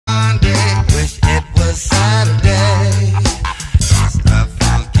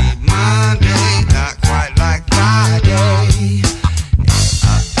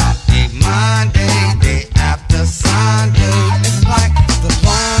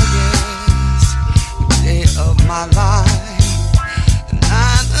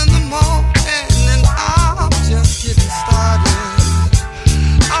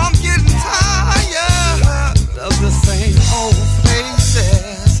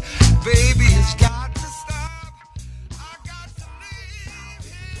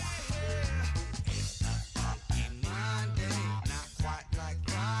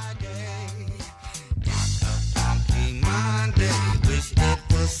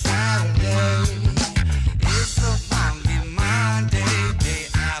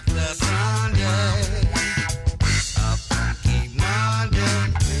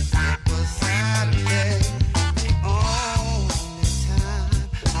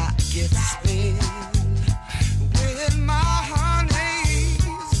get to spend with my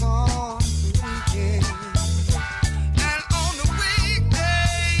honeys on the weekend. And on the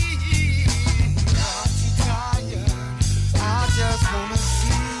weekday, I'm too tired. I just wanna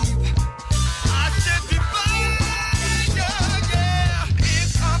sleep. I should be fine, yeah.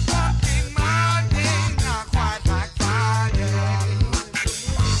 It's a fucking Monday, not quite like Friday.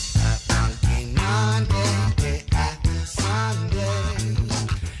 Funky Monday, day after Sunday.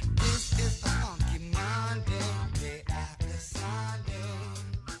 This is a funky Monday, day after Sunday.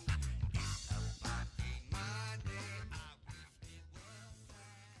 It's a funky Monday.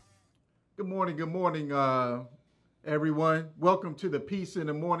 Good morning, everyone. Welcome to the Peace in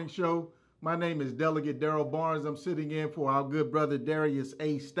the Morning Show. My name is Delegate Darrell Barnes. I'm sitting in for our good brother Darius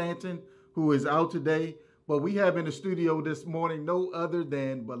A. Stanton, who is out today. But we have in the studio this morning no other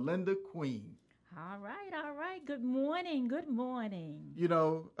than Belinda Queen. All right. Good morning. You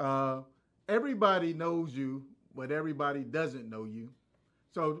know, everybody knows you, but everybody doesn't know you.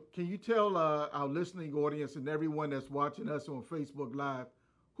 So can you tell our listening audience and everyone that's watching us on Facebook Live,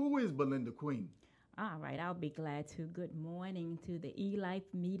 who is Belinda Queen? All right, I'll be glad to. Good morning to the E-Life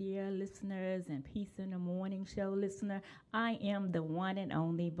Media listeners and Peace in the Morning Show listener. I am the one and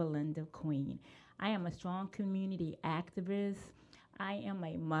only Belinda Queen. I am a strong community activist. I am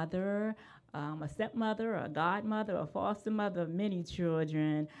a mother, a stepmother, a godmother, a foster mother of many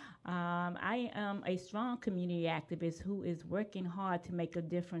children. I am a strong community activist who is working hard to make a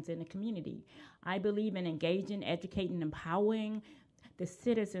difference in the community. I believe in engaging, educating, empowering the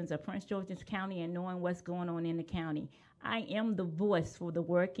citizens of Prince George's County and knowing what's going on in the county. I am the voice for the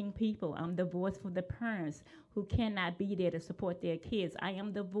working people. I'm the voice for the parents who cannot be there to support their kids. I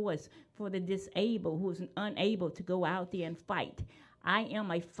am the voice for the disabled who's unable to go out there and fight. I am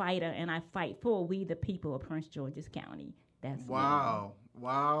a fighter, and I fight for we the people of Prince George's County. That's Wow.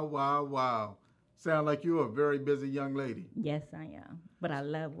 Sound like you're a very busy young lady. Yes, I am. But I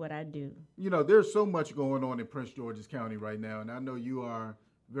love what I do. You know, there's so much going on in Prince George's County right now, and I know you are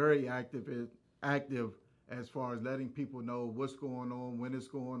very active as far as letting people know what's going on, when it's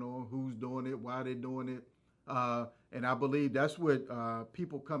going on, who's doing it, why they're doing it. And I believe that's what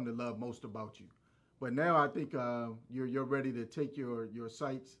people come to love most about you. But now I think you're ready to take your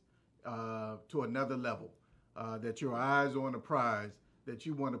sights to another level, that your eyes are on the prize, that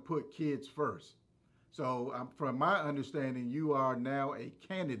you want to put kids first. So from my understanding, you are now a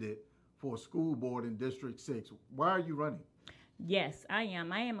candidate for school board in District 6. Why are you running? Yes, I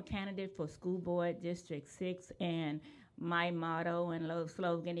am. I am a candidate for school board District 6, and my motto and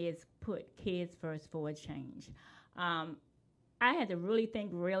slogan is put kids first for a change. I had to really think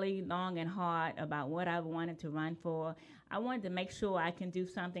really long and hard about what I wanted to run for. I wanted to make sure I can do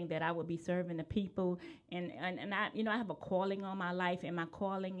something that I would be serving the people. And I, I have a calling on my life, and my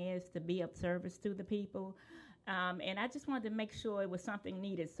calling is to be of service to the people. And I just wanted to make sure it was something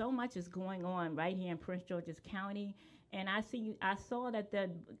needed. So much is going on right here in Prince George's County. And I saw that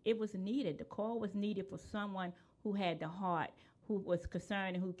it was needed. The call was needed for someone who had the heart, who was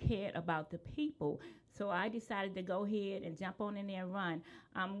concerned and who cared about the people. So I decided to go ahead and jump on in there and run.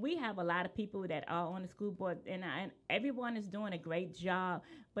 We have a lot of people that are on the school board, and everyone is doing a great job,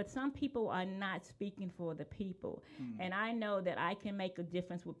 but some people are not speaking for the people. And I know that I can make a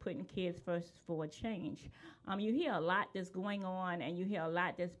difference with putting kids first for a change. You hear a lot that's going on, and you hear a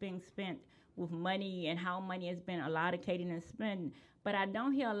lot that's being spent with money and how money has been allocated and spent, but I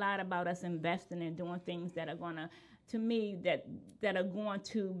don't hear a lot about us investing and doing things that are going to me, that are going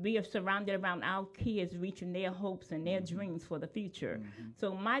to be surrounded around our kids reaching their hopes and their dreams for the future.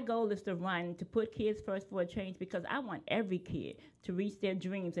 So my goal is to run to put kids first for a change, because I want every kid to reach their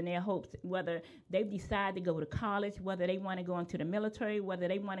dreams and their hopes, whether they decide to go to college, whether they want to go into the military, whether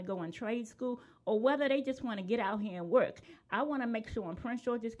they want to go in trade school, or whether they just want to get out here and work. I want to make sure in Prince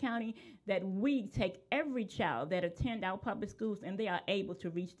George's County that we take every child that attend our public schools and they are able to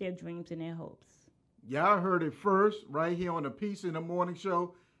reach their dreams and their hopes. Y'all heard it first right here on the Peace in the Morning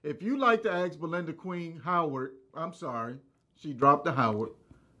Show. If you like to ask Belinda Queen Howard, I'm sorry, she dropped the Howard.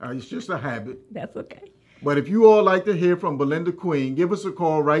 It's just a habit. That's okay. But if you all like to hear from Belinda Queen, give us a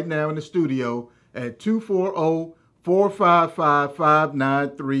call right now in the studio at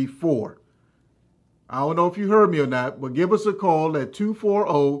 240-455-5934. I don't know if you heard me or not, but give us a call at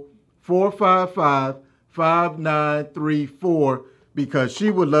 240-455-5934 because she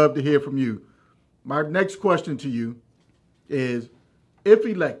would love to hear from you. My next question to you is, if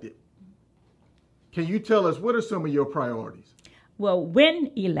elected, can you tell us what are some of your priorities? Well,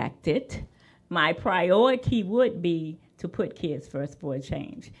 when elected, my priority would be to put kids first for a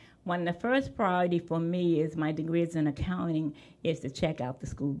change. one of the first priority for me is my degrees in accounting is to check out the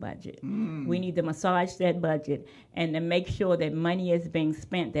school budget. We need to massage that budget and to make sure that money is being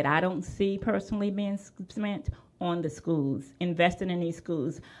spent that I don't see personally being spent on the schools, investing in these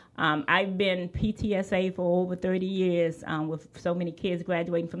schools. I've been PTSA for over 30 years with so many kids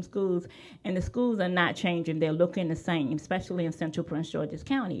graduating from schools, and the schools are not changing. They're looking the same, especially in Central Prince George's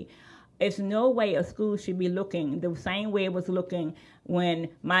County. There's no way a school should be looking the same way it was looking when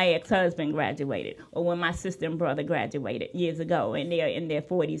my ex-husband graduated or when my sister and brother graduated years ago, and they're in their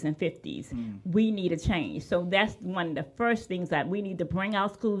 40s and 50s. We need a change. So that's one of the first things that we need to bring our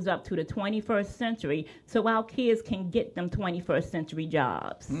schools up to the 21st century so our kids can get them 21st century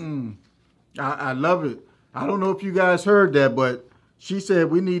jobs. I love it. I don't know if you guys heard that, but she said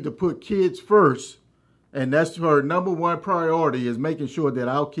we need to put kids first. And that's her number one priority, is making sure that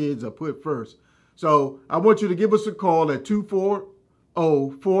our kids are put first. So I want you to give us a call at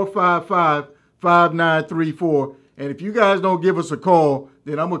 240-455-5934. And if you guys don't give us a call,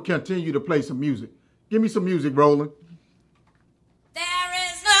 then I'm going to continue to play some music. Give me some music, Roland. There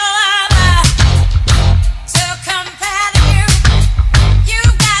is no other to compare to you. You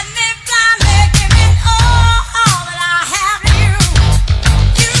got me blindly giving all that I have to you.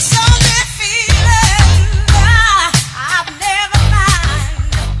 You show me feelings I've never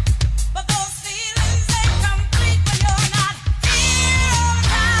found, but those feelings ain't complete when you're not here all the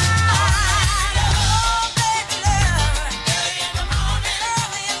time. Oh, baby love, early in the morning,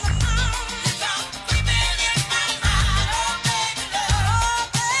 you come creeping in my mind. Oh, baby love, oh,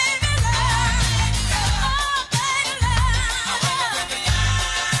 baby love, oh, baby love. I wanna be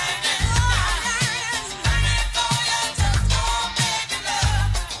yearning for your touch. Oh, baby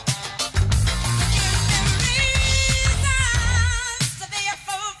love. Give me reasons to be a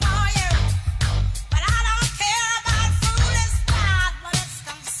fool for you, but I don't care about foolish pride when it's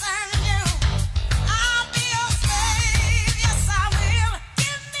concerning you. I'll be your slave, yes I will.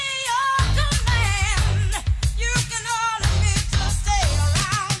 Give me your command. You can order me to stay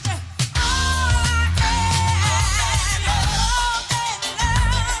around you all I can. Oh, baby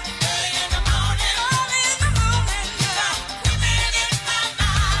love, early in the morning, you come creeping in my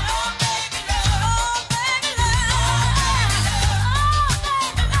mind. Oh, baby love, oh, baby love, oh, baby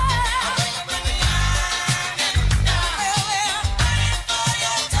love. I wake up in the yearning, burning for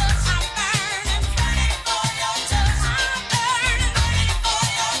your touch. I'm burning for your touch. I'm burning for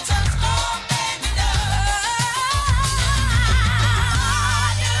your touch. Oh, baby love. All I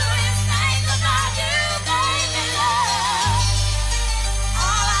do is think about you, baby love.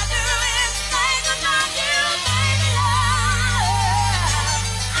 All I do is think about you, baby love.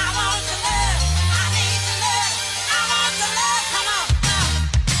 I want your love. I need your love. I want your love. Come on.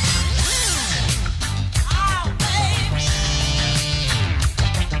 Oh, baby.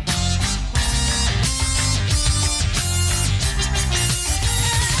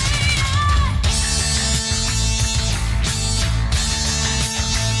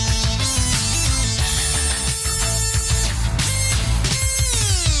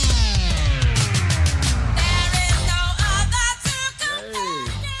 There is no other to compare you.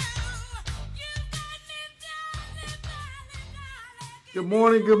 You got me blindly. Good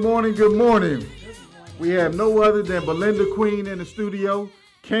morning, good morning, good morning. We have no other than Belinda Queen in the studio,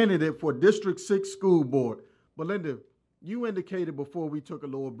 candidate for District 6 School Board. Belinda, you indicated before we took a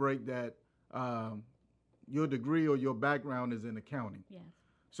little break that your degree or your background is in accounting. Yes.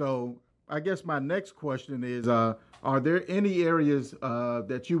 So I guess my next question is, are there any areas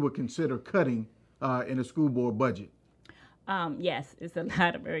that you would consider cutting in the school board budget? Yes, it's a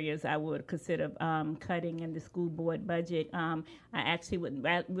lot of areas I would consider cutting in the school board budget. I actually would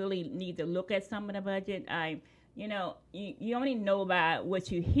really need to look at some of the budget. You only know about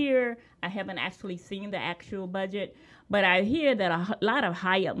what you hear. I haven't actually seen the actual budget, but I hear that a lot of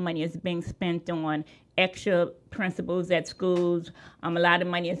high-up money is being spent on extra principals at schools. A lot of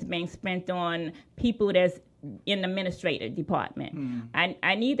money is being spent on people that's in the administrative department.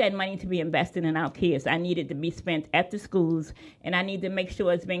 I need that money to be invested in our kids. I need it to be spent at the schools, and I need to make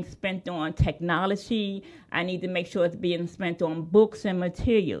sure it's being spent on technology. I need to make sure it's being spent on books and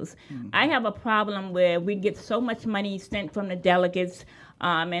materials. I have a problem where we get so much money sent from the delegates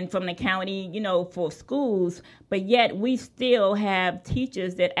and from the county, for schools, but yet we still have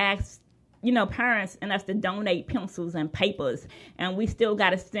teachers that ask parents and us to donate pencils and papers, and we still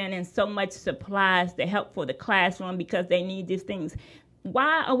got to send in so much supplies to help for the classroom because they need these things.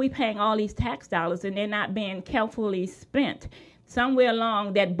 Why are we paying all these tax dollars and they're not being carefully spent? somewhere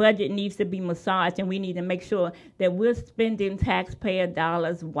along that budget needs to be massaged, and we need to make sure that we're spending taxpayer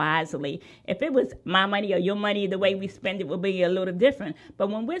dollars wisely. If it was my money or your money, the way we spend it would be a little different. But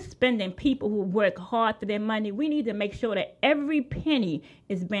when we're spending people who work hard for their money, we need to make sure that every penny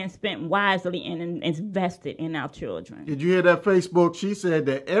is being spent wisely and invested in our children. Did you hear that, Facebook? She said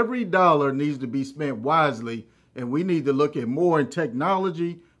that every dollar needs to be spent wisely, and we need to look at more in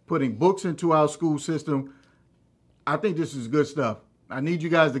technology, putting books into our school system. I think this is good stuff. I need you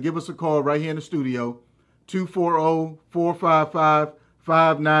guys to give us a call right here in the studio,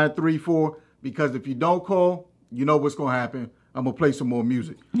 240-455-5934, because if you don't call, you know what's going to happen. I'm going to play some more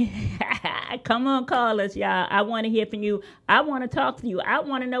music. Come on, call us, y'all. I want to hear from you. I want to talk to you. I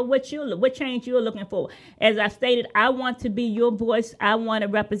want to know what change you're looking for. As I stated, I want to be your voice. I want to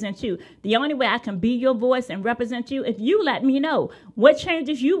represent you. The only way I can be your voice and represent you, if you let me know what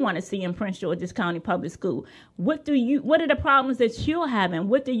changes you want to see in Prince George's County Public School. What are the problems that you're having?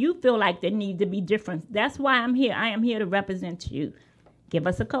 What do you feel like that need to be different? That's why I'm here. I am here to represent you. Give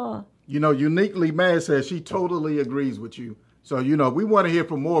us a call. Uniquely Mad says she totally agrees with you. So, we want to hear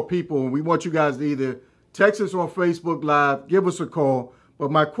from more people, and we want you guys to either text us on Facebook Live, give us a call. But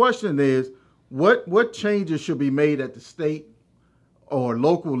my question is, what changes should be made at the state or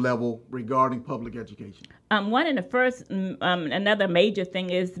local level regarding public education? One of the first, another major thing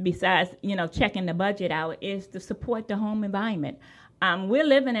is, besides, checking the budget out, is to support the home environment. We're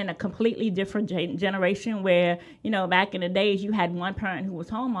living in a completely different generation where, back in the days you had one parent who was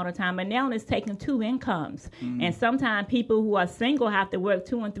home all the time, but now it's taking two incomes. Mm-hmm. And sometimes people who are single have to work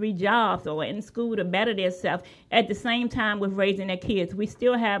 2 and 3 jobs or in school to better themselves at the same time with raising their kids. We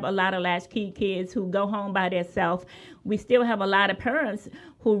still have a lot of latchkey kids who go home by themselves. We still have a lot of parents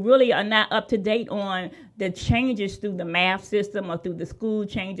who really are not up to date on the changes through the math system or through the school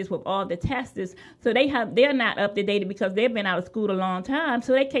changes with all the tests. So they're not up to date because they've been out of school a long time,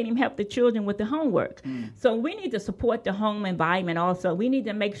 so they can't even help the children with the homework. So we need to support the home environment also. We need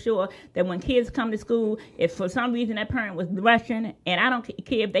to make sure that when kids come to school, if for some reason that parent was rushing, and I don't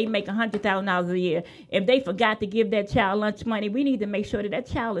care if they make $100,000 a year, if they forgot to give that child lunch money, we need to make sure that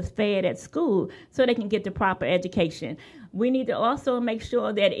child is fed at school so they can get the proper education. We need to also make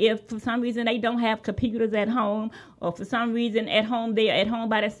sure that if for some reason they don't have computers at home, or for some reason at home they're at home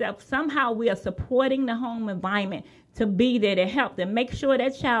by themselves, somehow we are supporting the home environment to be there to help them, make sure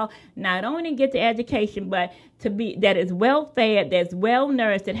that child not only get the education, but to be that is well fed, that's well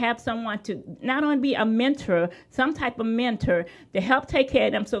nourished, that have someone to not only be a mentor, some type of mentor to help take care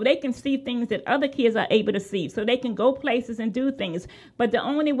of them so they can see things that other kids are able to see, so they can go places and do things. But the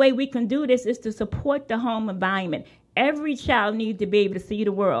only way we can do this is to support the home environment. Every child needs to be able to see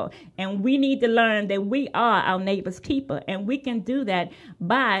the world, and we need to learn that we are our neighbor's keeper, and we can do that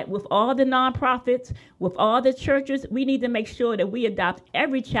with all the nonprofits, with all the churches. We need to make sure that we adopt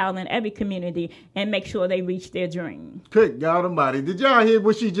every child in every community and make sure they reach their dream. Good God Almighty. Did y'all hear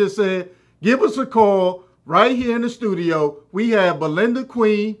what she just said? Give us a call right here in the studio. We have Belinda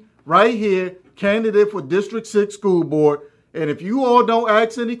Queen right here, candidate for District 6 School Board. And if you all don't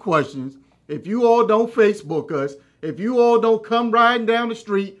ask any questions, if you all don't Facebook us, if you all don't come riding down the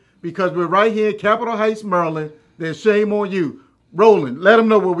street because we're right here in Capitol Heights, Maryland, then shame on you. Roland, let them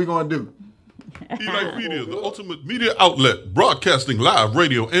know what we're going to do. E-Life Media, the ultimate media outlet, broadcasting live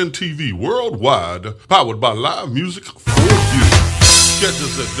radio and TV worldwide, powered by live music for you. Catch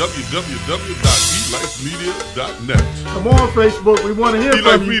us at www.elifemedia.net. Come on, Facebook. We want to hear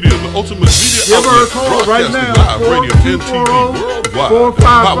E-Life from you. Media, the ultimate media Give her a outlet, call right now. broadcasting live radio and TV worldwide, powered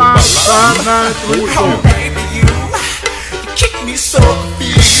by live music for you. Baby, you keep me so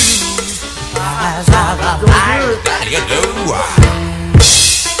confused. How do you do?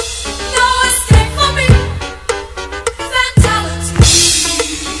 No escape for me. Fatality.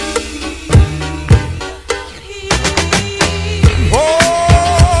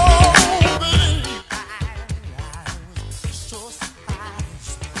 Oh, baby, I was so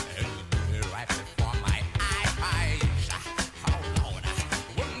surprised. Right before my eyes. Oh, Lord.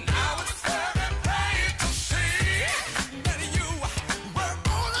 When I was very plain to see that you were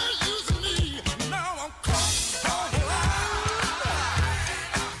only using me. Now I'm caught on line.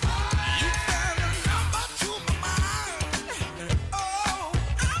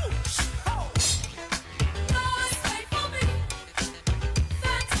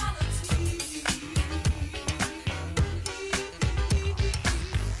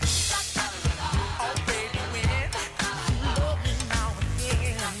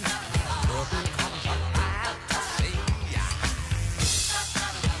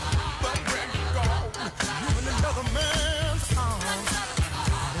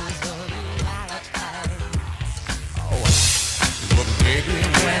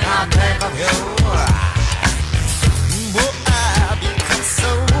 I think of you, boy, I become so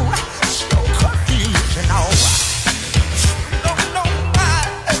confused, you know. Don't know why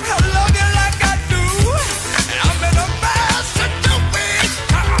I love you like I do. I'm in a bad situation.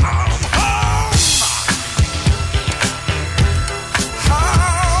 Come home.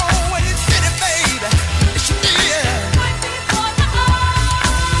 Oh, when you did it, baby, she did.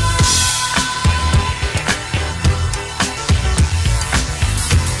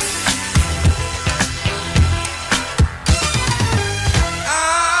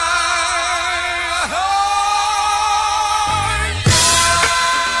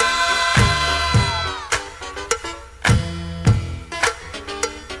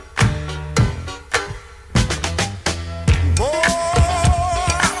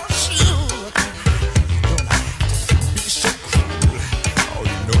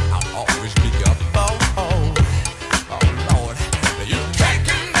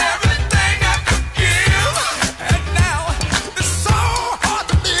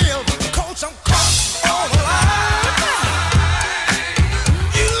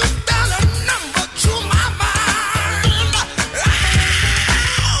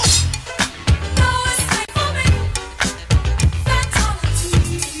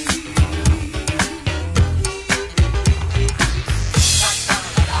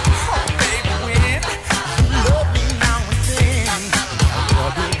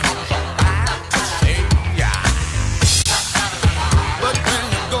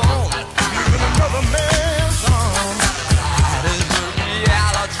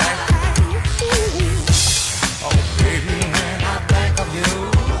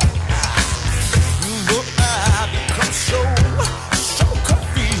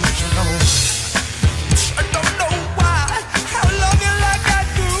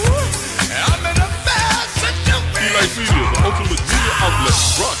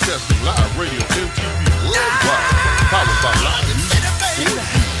 Broadcasting live radio and TV worldwide. Powered by Live Music for You.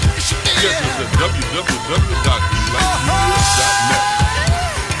 Get us at www.elifemedia.net.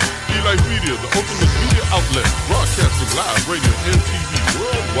 Elife Media, the ultimate media outlet. Broadcasting live radio and TV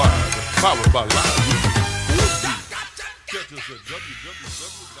worldwide. Powered by Live Music for You. Catch us at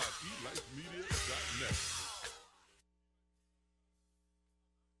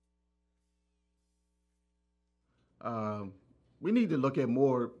www.elifemedia.net. We need to look at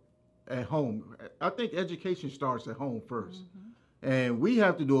more at home. I think education starts at home first. And we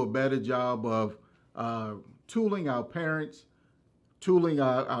have to do a better job of tooling our parents, tooling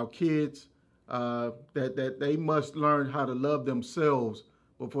our kids, that they must learn how to love themselves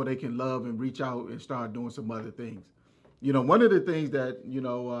before they can love and reach out and start doing some other things. You know, one of the things that,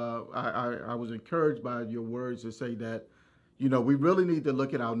 I was encouraged by your words to say that, we really need to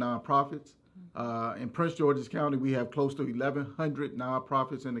look at our nonprofits. In Prince George's County, we have close to 1,100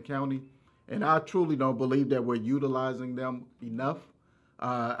 nonprofits in the county, and I truly don't believe that we're utilizing them enough.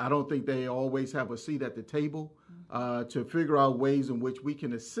 I don't think they always have a seat at the table to figure out ways in which we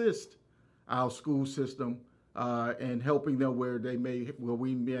can assist our school system and helping them where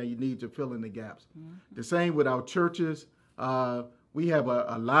we may need to fill in the gaps. The same with our churches. We have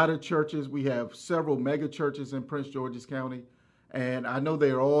a lot of churches. We have several mega churches in Prince George's County. And I know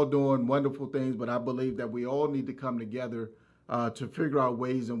they're all doing wonderful things, but I believe that we all need to come together to figure out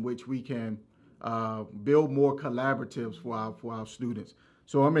ways in which we can build more collaboratives for our students.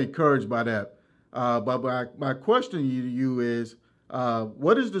 So I'm encouraged by that. But my question to you is,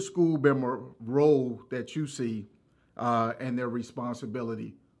 what is the school member role that you see and their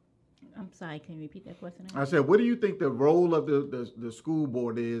responsibility? I'm sorry, can you repeat that question? I said, what do you think the role of the school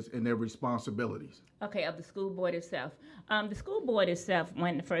board is and their responsibilities? Okay, of the school board itself. The school board itself,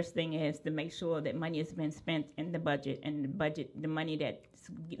 one of the first thing is to make sure that money has been spent in the budget, and the money that's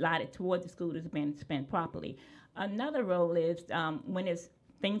allotted toward the school has been spent properly. Another role is when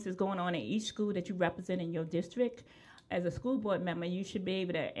things is going on in each school that you represent in your district. As a school board member, you should be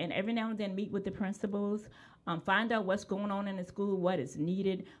able to, and every now and then, meet with the principals, find out what's going on in the school, what is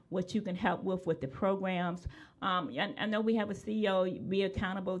needed, what you can help with the programs. I know we have a CEO, be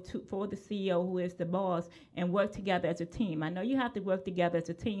accountable for the CEO who is the boss, and work together as a team. I know you have to work together as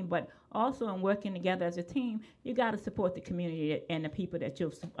a team, but also in working together as a team, you got to support the community and the people that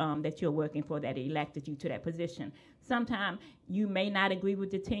you're working for that elected you to that position. Sometimes you may not agree with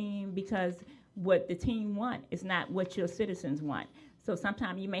the team because what the team want is not what your citizens want. So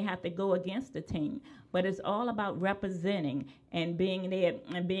sometimes you may have to go against the team, but it's all about representing and being there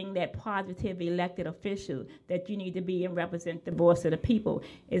and being that positive elected official that you need to be and represent the voice of the people.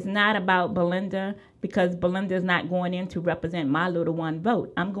 It's not about Belinda, because Belinda's not going in to represent my little one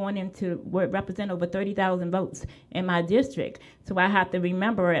vote. I'm going in to represent over 30,000 votes in my district. So I have to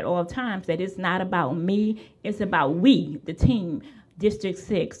remember at all times that it's not about me, it's about we, the team, District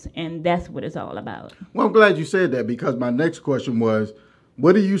 6, and that's what it's all about. Well, I'm glad you said that, because my next question was,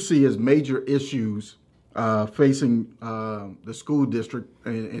 what do you see as major issues facing the school district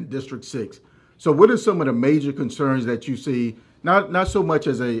in District 6? So what are some of the major concerns that you see, not so much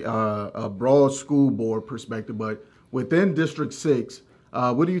as a broad school board perspective, but within District 6,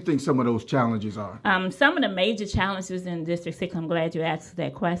 what do you think some of those challenges are? Some of the major challenges in District 6, I'm glad you asked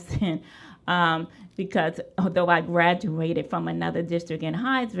that question, because although I graduated from another district in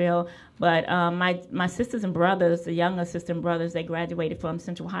Hyattsville, but my sisters and brothers, the younger sisters and brothers, they graduated from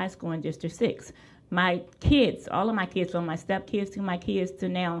Central High School in District 6. My kids, all of my kids, from my stepkids to my kids to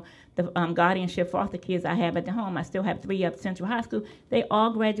now the guardianship foster kids I have at the home, I still have 3 at Central High School. They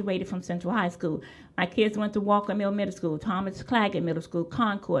all graduated from Central High School. My kids went to Walker Mill Middle School, Thomas Claggett Middle School,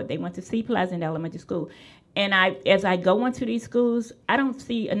 Concord. They went to C. Pleasant Elementary School. And as I go into these schools, I don't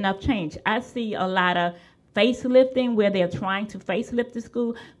see enough change. I see a lot of facelifting where they're trying to facelift the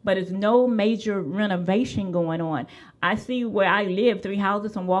school, but there's no major renovation going on. I see where I live, 3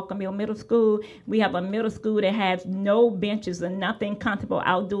 houses from Walker Mill Middle School. We have a middle school that has no benches and nothing comfortable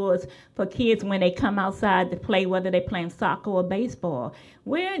outdoors for kids when they come outside to play, whether they're playing soccer or baseball.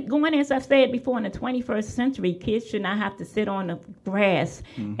 We're going, as I've said before, in the 21st century, kids should not have to sit on the grass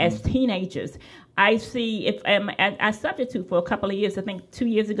as teenagers. I see if I substitute for a couple of years. I think 2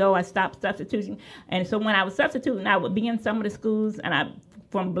 years ago I stopped substituting, and so when I was substituting, I would be in some of the schools, and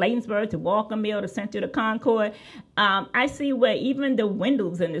from Bladensburg to Walker Mill to Central to Concord. I see where even the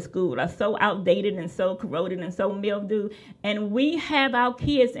windows in the school are so outdated and so corroded and so mildewed, and we have our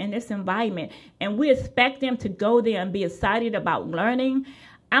kids in this environment, and we expect them to go there and be excited about learning.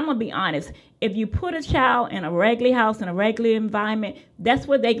 I'm going to be honest. If you put a child in a regular house, in a regular environment, that's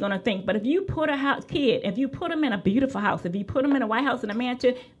what they're going to think. But if you put if you put them in a beautiful house, if you put them in a White House in a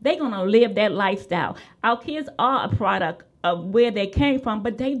mansion, they're going to live that lifestyle. Our kids are a product of where they came from,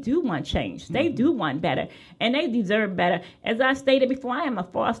 but they do want change. They do want better, and they deserve better. As I stated before, I am a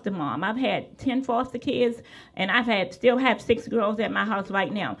foster mom. I've had 10 foster kids, and still have 6 girls at my house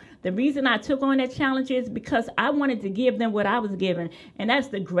right now. The reason I took on that challenge is because I wanted to give them what I was given, and that's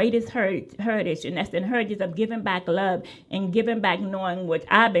the greatest heritage, and that's the heritage of giving back love and giving back knowing what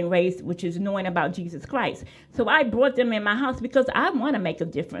I've been raised, which is knowing about Jesus Christ. So I brought them in my house because I want to make a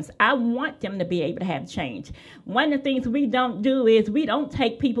difference. I want them to be able to have change. One of the things we don't do is we don't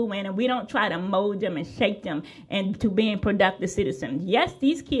take people in and we don't try to mold them and shape them into being productive citizens. Yes,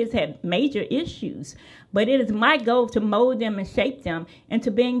 these kids have major issues, but it is my goal to mold them and shape them into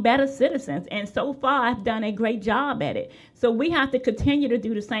being better citizens. And so far, I've done a great job at it. So we have to continue to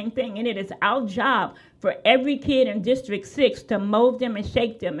do the same thing. And it is our job for every kid in District 6 to mold them and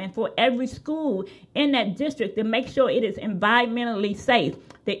shape them, and for every school in that district to make sure it is environmentally safe.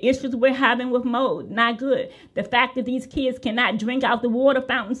 The issues we're having with mold, not good. The fact that these kids cannot drink out the water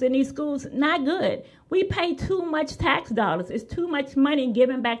fountains in these schools, not good. We pay too much tax dollars. It's too much money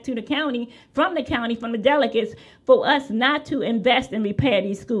given back to the county, from the delegates, for us not to invest and repair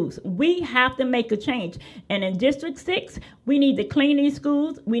these schools. We have to make a change. And in District 6, we need to clean these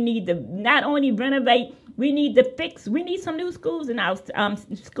schools. We need to not only renovate, we need to fix. We need some new schools in our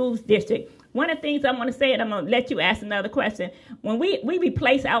schools district. One of the things I want to say, and I'm going to let you ask another question, when we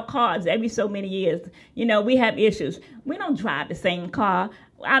replace our cars every so many years, we have issues. We don't drive the same car.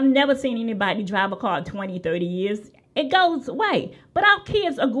 I've never seen anybody drive a car 20, 30 years. It goes away. But our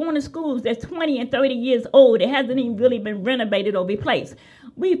kids are going to schools that's 20 and 30 years old. It hasn't even really been renovated or replaced.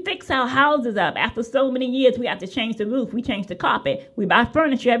 We fix our houses up. After so many years, we have to change the roof. We change the carpet. We buy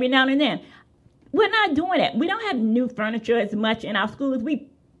furniture every now and then. We're not doing that. We don't have new furniture as much in our schools. We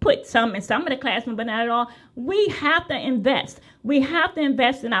put some in some of the classrooms, but not at all. We have to invest. We have to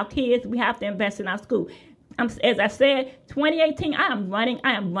invest in our kids. We have to invest in our school. As I said, 2018, I am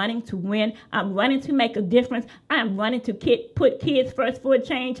running to win. I'm running to make a difference. I am running to put kids first for a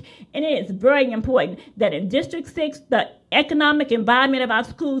change. And it is very important that in District 6, the economic environment of our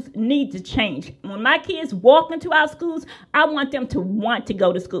schools need to change. When my kids walk into our schools, I want them to want to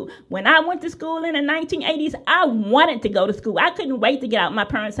go to school. When I went to school in the 1980s, I wanted to go to school. I couldn't wait to get out of my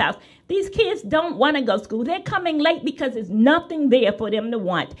parents' house. These kids don't want to go to school. They're coming late because there's nothing there for them to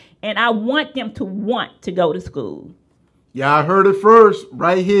want. And I want them to want to go to school. Yeah, I heard it first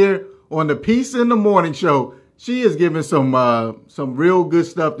right here on the Peace in the Morning show. she is giving some real good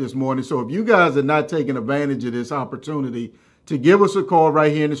stuff this morning. So if you guys are not taking advantage of this opportunity, to give us a call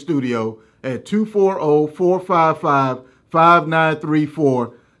right here in the studio at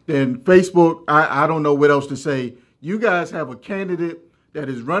 240-455-5934. Then Facebook, I don't know what else to say. You guys have a candidate that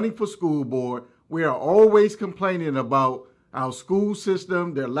is running for school board. We are always complaining about our school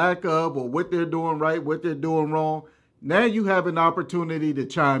system, their lack of, or what they're doing right, what they're doing wrong. Now you have an opportunity to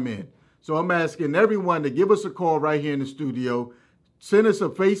chime in. So I'm asking everyone to give us a call right here in the studio. Send us a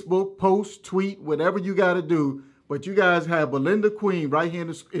Facebook post, tweet, whatever you got to do. But you guys have Belinda Queen right here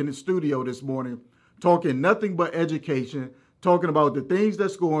in the studio this morning, talking nothing but education, talking about the things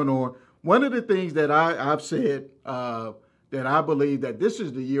that's going on. One of the things that I've said that I believe that this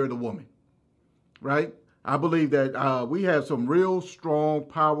is the year of the woman, right? I believe that we have some real strong,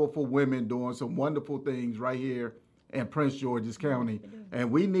 powerful women doing some wonderful things right here in Prince George's County. And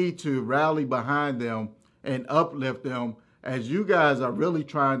we need to rally behind them and uplift them as you guys are really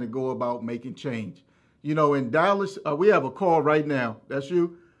trying to go about making change. You know, in Dallas, we have a call right now. That's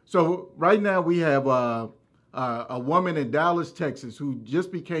you? So right now we have a woman in Dallas, Texas, who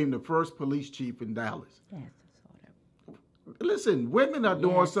just became the first police chief in Dallas. Yes, Listen, women are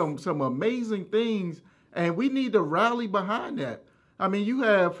doing some amazing things, and we need to rally behind that. I mean, you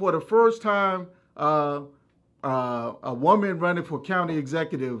have, for the first time, a woman running for county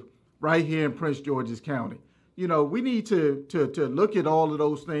executive right here in Prince George's County. You know, we need to look at all of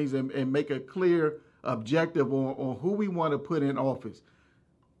those things and make a clear objective on who we want to put in office.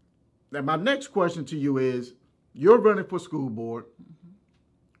 Now, my next question to you is, you're running for school board.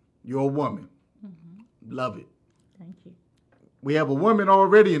 You're a woman. Love it. thank you. We have a woman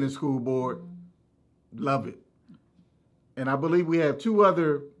already in the school board. Love it. And I believe we have two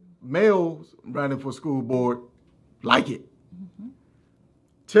other males running for school board. Like it.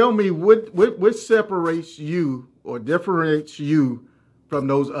 Tell me what separates you or differentiates you from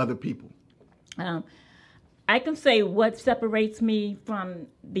those other people? I can say what separates me from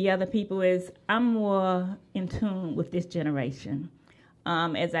the other people is I'm more in tune with this generation.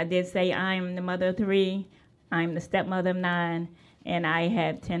 As I did say, I'm the mother of 3, I'm the stepmother of 9, and I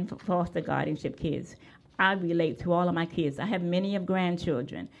have 10 foster guardianship kids. I relate to all of my kids. I have many of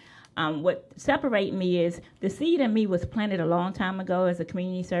grandchildren. What separates me is the seed in me was planted a long time ago as a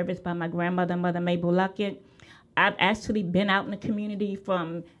community service by my grandmother, Mother Mabel Luckett. I've actually been out in the community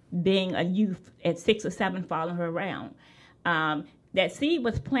from being a youth at 6 or 7, following her around. That seed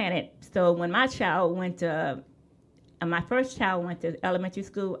was planted, so when my child went to, my first child went to elementary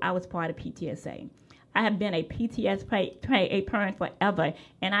school, I was part of PTSA. I have been a PTSA parent forever,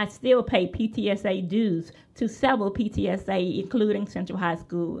 and I still pay PTSA dues to several PTSA, including Central High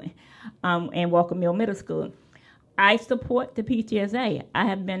School and Walker Mill Middle School. I support the PTSA. I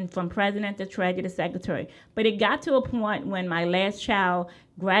have been from president to treasurer to secretary. But it got to a point when my last child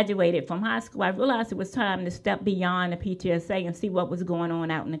graduated from high school, I realized it was time to step beyond the PTSA and see what was going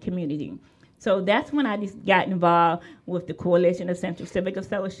on out in the community. So that's when I just got involved with the Coalition of Central Civic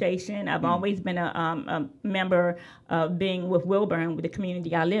Association. I've always been a member of being with Wilburn, with the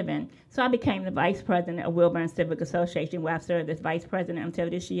community I live in. So I became the vice president of Wilburn Civic Association, where I've served as vice president until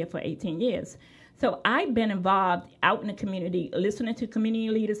this year for 18 years. So I've been involved out in the community, listening to community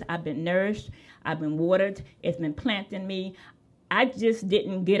leaders. I've been nourished. I've been watered. It's been planted in me. I just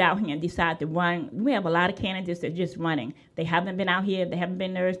didn't get out here and decide to run. We have a lot of candidates that are just running. They haven't been out here. They haven't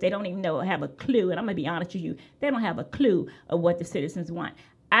been nourished. They don't even have a clue. And I'm going to be honest with you. They don't have a clue of what the citizens want.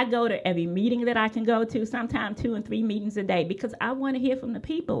 I go to every meeting that I can go to, sometimes 2 and 3 meetings a day, because I want to hear from the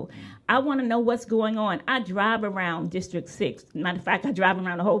people. I want to know what's going on. I drive around District 6. Matter of fact, I drive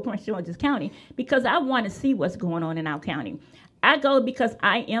around the whole Prince George's County because I want to see what's going on in our county. I go because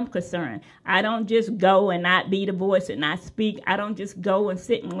I am concerned. I don't just go and not be the voice and not speak. I don't just go and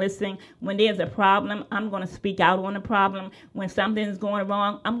sit and listen. When there's a problem, I'm going to speak out on the problem. When something is going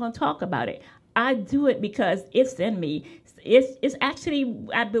wrong, I'm going to talk about it. I do it because it's in me. It's actually,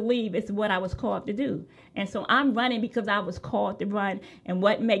 I believe, it's what I was called to do. And so I'm running because I was called to run. And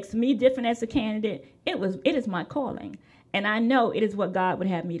what makes me different as a candidate, it is my calling. And I know it is what God would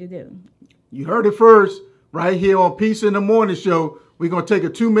have me to do. You heard it first. Right here on Peace in the Morning Show. We're going to take a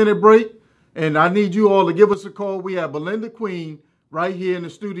 2-minute break, and I need you all to give us a call. We have Belinda Queen right here in the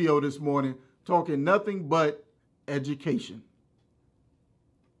studio this morning talking nothing but education.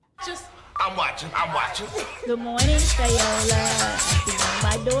 I'm watching. Good morning, Sayola. I see one of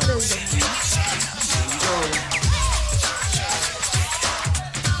my daughters in here.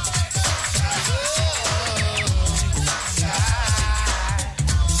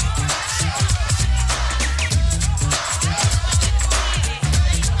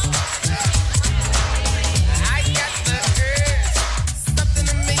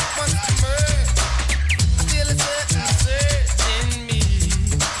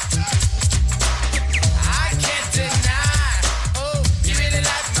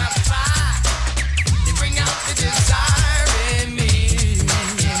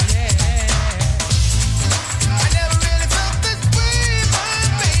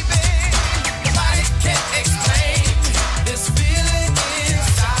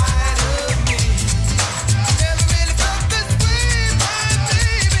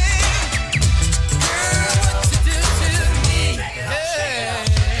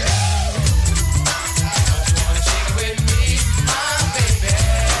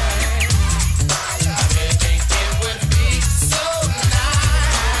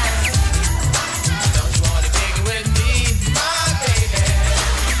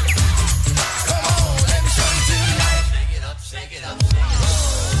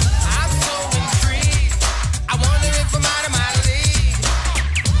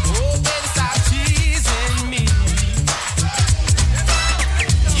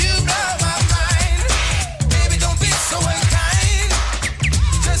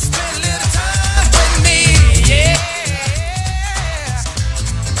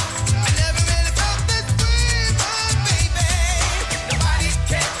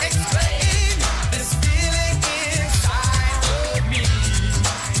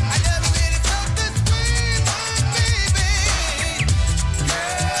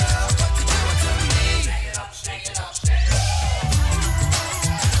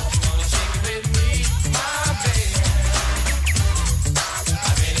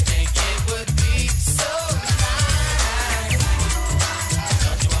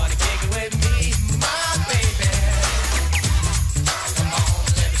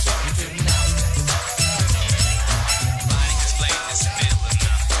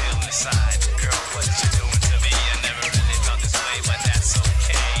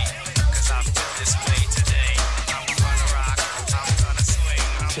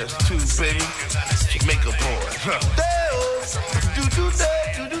 Test two, baby. Jamaica boy.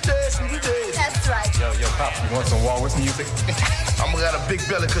 That's right. Yo, Pop, you want some walrus music? I'm gonna got a big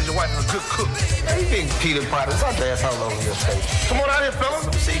belly because your wife is a good cook. Hey, big Peter Potters, I'll dance all over your face. Come on out here, fellas.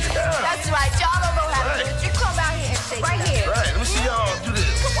 Let me see you down. That's right. Y'all don't know how to do it. You come out here and shake right here. Right, let me see y'all do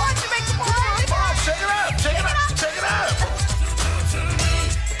this. Come on, Jamaica boy. Come on, check it out. Check it out. Check it out.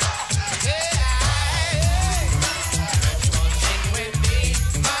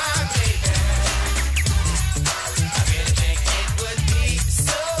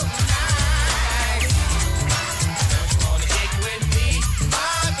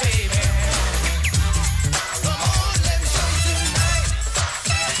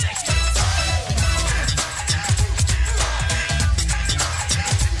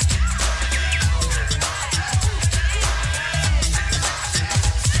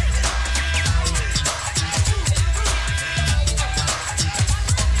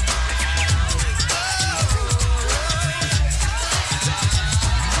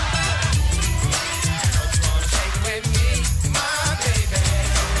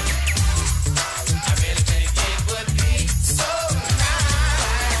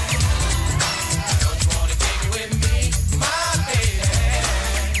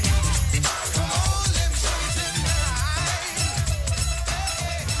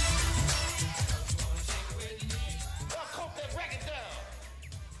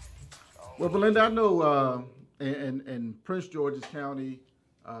 Well, Belinda, I know in Prince George's County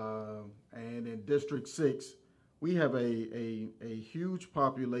and in District 6, we have a huge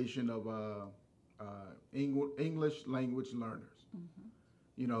population of English language learners. Mm-hmm.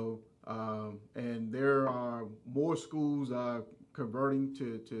 You know, and there are more schools converting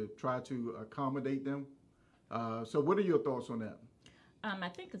to try to accommodate them. So what are your thoughts on that? I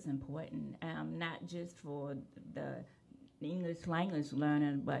think it's important, not just for the English language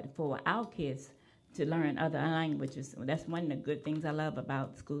learning, but for our kids to learn other languages. That's one of the good things I love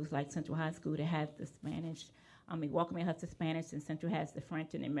about schools like Central High School that has the Spanish. Walkerman has the Spanish and Central has the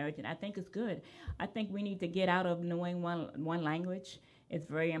French and American. I think it's good. I think we need to get out of knowing one language. It's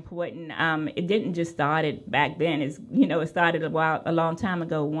very important. It didn't just start it back then. It started a long time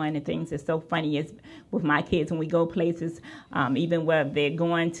ago. One of the things that's so funny is with my kids when we go places, even where they're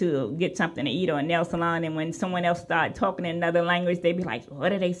going to get something to eat or a nail salon, and when someone else started talking in another language, they'd be like,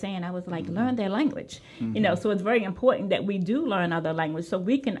 "What are they saying?" I was like, "Learn their language." Mm-hmm. So it's very important that we do learn other language so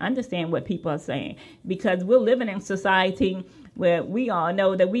we can understand what people are saying, because we're living in society where we all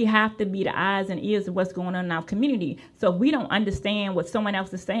know that we have to be the eyes and ears of what's going on in our community. So if we don't understand what someone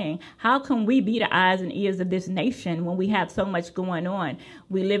else is saying, how can we be the eyes and ears of this nation when we have so much going on?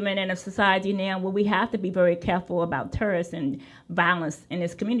 We live in a society now where we have to be very careful about terrorists and violence in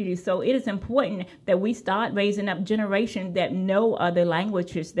this community. So it is important that we start raising up generations that know other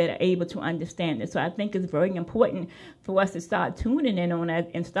languages that are able to understand it. So I think it's very important for us to start tuning in on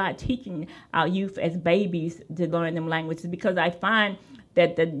that and start teaching our youth as babies to learn them languages, because I find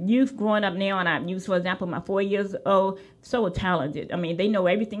that the youth growing up now, and I use, for example, my 4 years old, so talented. I mean, they know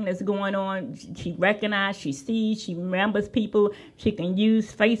everything that's going on. She recognizes, she sees, she remembers people. She can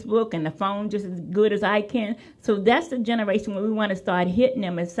use Facebook and the phone just as good as I can. So that's the generation where we want to start hitting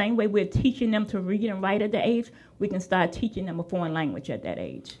them. The same way we're teaching them to read and write at the age, we can start teaching them a foreign language at that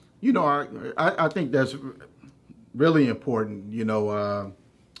age. You know, I think that's really important. You know,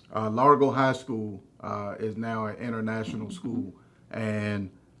 Largo High School is now an international school. And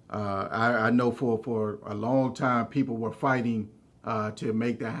I know for a long time people were fighting to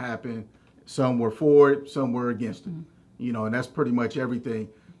make that happen. Some were for it, some were against it. You know, and that's pretty much everything.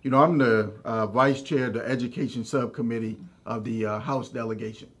 You know, I'm the vice chair of the education subcommittee of the House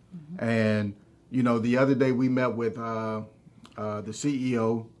delegation. And, you know, the other day we met with the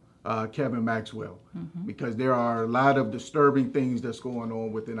CEO, Kevin Maxwell, because there are a lot of disturbing things that's going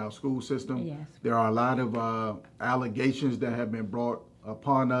on within our school system. Yes. There are a lot of allegations that have been brought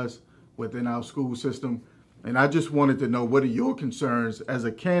upon us within our school system. And I just wanted to know, what are your concerns as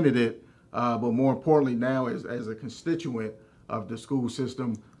a candidate, but more importantly now as a constituent of the school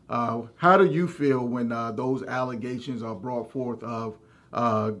system? How do you feel when those allegations are brought forth of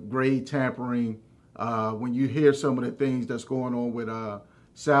grade tampering, when you hear some of the things that's going on with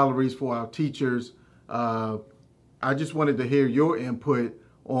salaries for our teachers? I just wanted to hear your input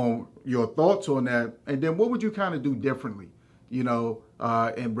on your thoughts on that, and then what would you kind of do differently, you know,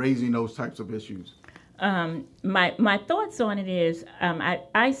 in raising those types of issues? My thoughts on it is,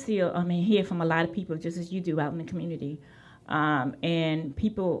 I hear from a lot of people, just as you do out in the community, and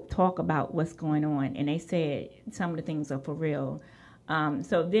people talk about what's going on, and they say some of the things are for real.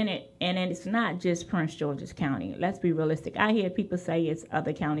 So then it's not just Prince George's County. Let's be realistic. I hear people say it's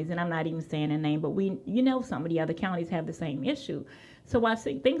other counties, and I'm not even saying a name, but some of the other counties have the same issue. So I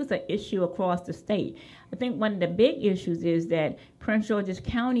think it's an issue across the state. I think one of the big issues is that Prince George's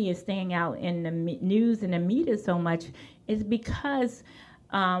County is staying out in the news and the media so much is because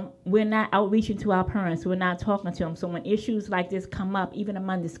we're not outreaching to our parents. We're not talking to them. So when issues like this come up, even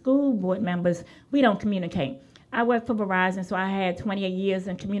among the school board members, we don't communicate. I worked for Verizon, so I had 28 years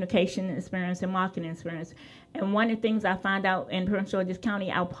in communication experience and marketing experience. And one of the things I found out in Prince George's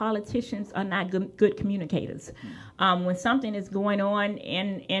County, our politicians are not good communicators. When something is going on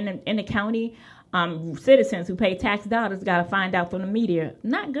in the county, citizens who pay tax dollars got to find out from the media.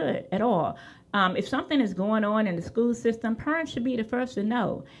 Not good at all. If something is going on in the school system, parents should be the first to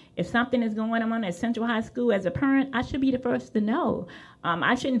know. If something is going on at Central High School, as a parent, I should be the first to know.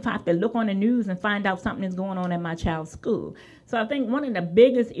 I shouldn't have to look on the news and find out something is going on at my child's school. So I think one of the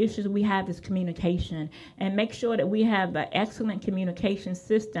biggest issues we have is communication, and make sure that we have an excellent communication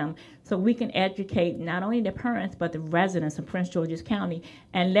system so we can educate not only the parents but the residents of Prince George's County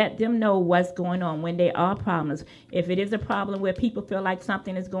and let them know what's going on when there are problems. If it is a problem where people feel like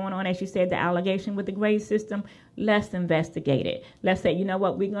something is going on, as you said, the allegation with the grade system, let's investigate it. Let's say, you know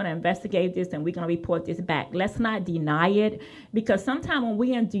what, we're going to investigate this and we're going to report this back. Let's not deny it, because sometimes when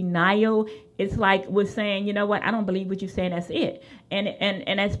we're in denial, it's like we're saying, you know what, I don't believe what you're saying, that's it.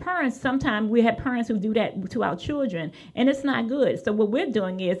 And as parents, sometimes we have parents who do that to our children, and it's not good. So what we're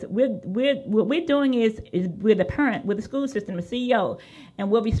doing is we're the parent, we're the school system, the CEO, and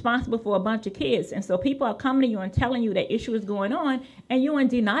we're responsible for a bunch of kids. And so people are coming to you and telling you that issue is going on, and you're in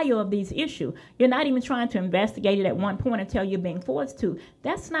denial of these issues. You're not even trying to investigate it at one point until you're being forced to.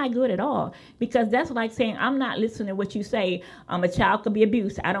 That's not good at all, because that's like saying, I'm not listening to what you say. A child could be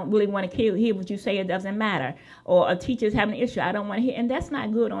abused. I don't really want to hear what you say. It doesn't matter. Or a teacher's having an issue. I don't want to hear. And that's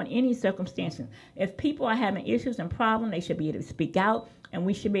not good on any circumstances. If people are having issues and problems, they should be able to speak out, and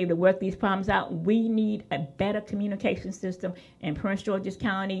we should be able to work these problems out. We need a better communication system in Prince George's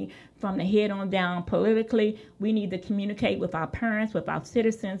County from the head on down. Politically, we need to communicate with our parents, with our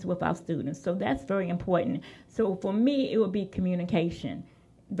citizens, with our students. So that's very important. So for me, it would be communication.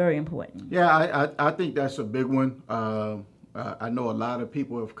 Very important. Yeah, I think that's a big one. I know a lot of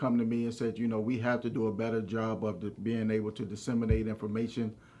people have come to me and said, you know, we have to do a better job of being able to disseminate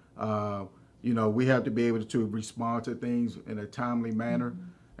information. You know, we have to be able to respond to things in a timely manner.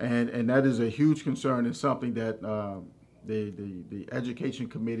 Mm-hmm. And that is a huge concern and something that the Education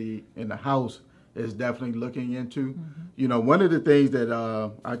Committee in the House is definitely looking into. Mm-hmm. You know, one of the things that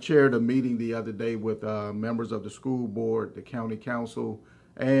I chaired a meeting the other day with members of the school board, the county council,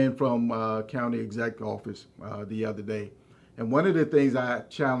 and from county exec office the other day. And one of the things I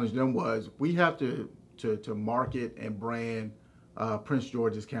challenged them was we have to market and brand Prince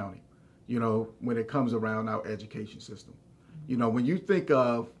George's County, you know, when it comes around our education system. You know, when you think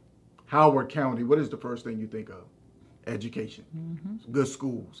of Howard County, what is the first thing you think of? Education, good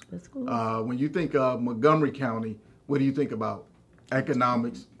schools. Good schools. When you think of Montgomery County, what do you think about?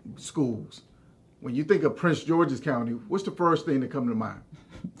 Economics, schools. When you think of Prince George's County, what's the first thing that comes to mind?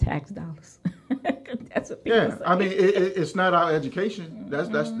 Tax dollars. That's what people say. I mean, it's not our education.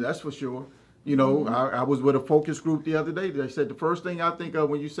 That's for sure. You know, I was with a focus group the other day. They said the first thing I think of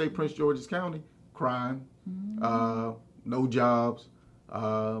when you say Prince George's County, crime, no jobs,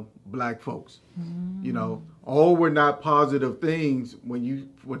 black folks. You know, all were not positive things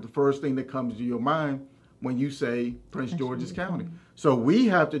what the first thing that comes to your mind when you say Prince George's County. So we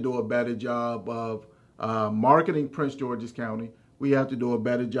have to do a better job of marketing Prince George's County. We have to do a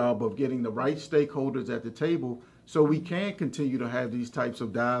better job of getting the right stakeholders at the table so we can continue to have these types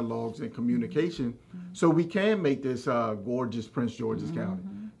of dialogues and communication so we can make this gorgeous Prince George's County.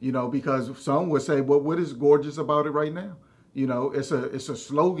 You know, because some would say, well, what is gorgeous about it right now? You know, it's a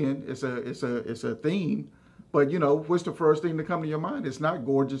slogan, it's a theme, but you know, what's the first thing to come to your mind? It's not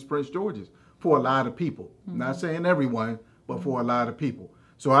gorgeous Prince George's for a lot of people. I'm not saying everyone, but for a lot of people.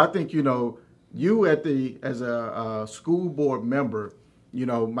 So I think, you know, you as a school board member, you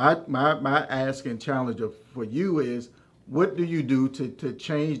know, my ask and challenge for you is, what do you do to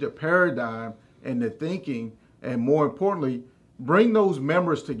change the paradigm and the thinking, and more importantly, bring those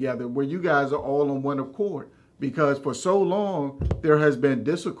members together where you guys are all on one accord? Because for so long, there has been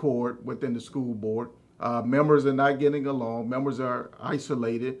discord within the school board. Members are not getting along. Members are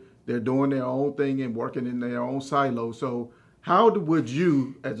isolated. They're doing their own thing and working in their own silo. So how would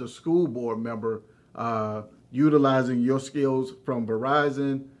you, as a school board member, utilizing your skills from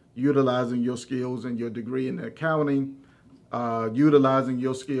Verizon, utilizing your skills and your degree in accounting, utilizing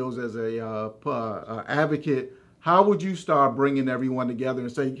your skills as a advocate how would you start bringing everyone together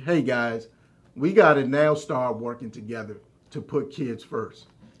and say, hey guys, we got to now start working together to put kids first?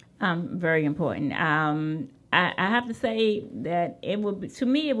 Very important. I have to say that to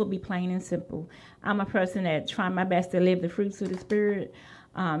me, it will be plain and simple. I'm a person that try my best to live the fruits of the Spirit.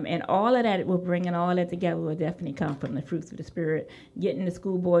 And all of that, bringing all that together will definitely come from the fruits of the Spirit, getting the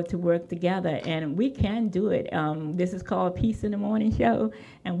school board to work together. And we can do it. This is called Peace in the Morning Show,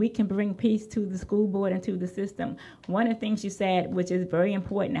 and we can bring peace to the school board and to the system. One of the things you said, which is very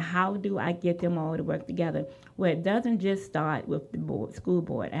important, how do I get them all to work together? Well, it doesn't just start with the school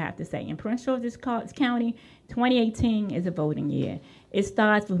board, I have to say. In Prince George's County, 2018 is a voting year. It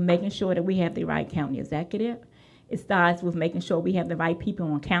starts with making sure that we have the right county executive. It starts with making sure we have the right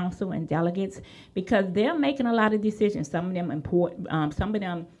people on council and delegates, because they're making a lot of decisions. Some of them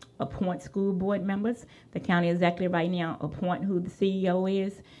appoint school board members. The county executive right now appoint who the CEO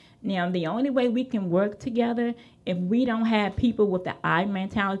is. Now, the only way we can work together, if we don't have people with the I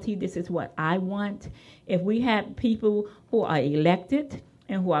mentality, this is what I want, if we have people who are elected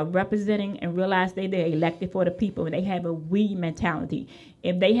and who are representing and realize they're elected for the people and they have a we mentality,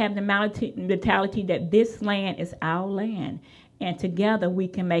 if they have the mentality that this land is our land, and together we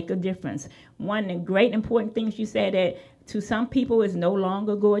can make a difference. One of the great important things you said, that to some people is no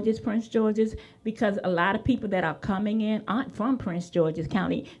longer gorgeous Prince George's, because a lot of people that are coming in aren't from Prince George's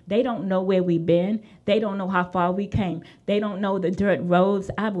County. They don't know where we've been. They don't know how far we came. They don't know the dirt roads.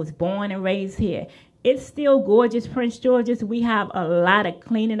 I was born and raised here. It's still gorgeous Prince George's. We have a lot of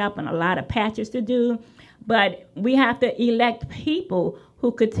cleaning up and a lot of patches to do, but we have to elect people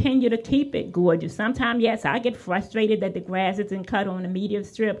who continue to keep it gorgeous. Sometimes, yes, I get frustrated that the grass isn't cut on the median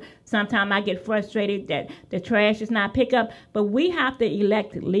strip. Sometimes I get frustrated that the trash is not picked up. But we have to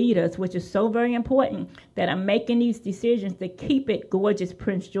elect leaders, which is so very important, that are making these decisions to keep it gorgeous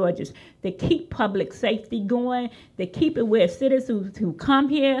Prince George's, to keep public safety going, to keep it where citizens who come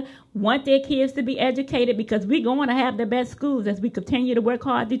here want their kids to be educated, because we're going to have the best schools as we continue to work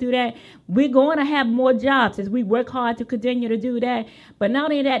hard to do that. We're going to have more jobs as we work hard to continue to do that. But not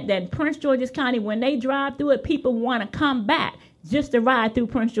only that Prince George's County, when they drive through it, people want to come back just to ride through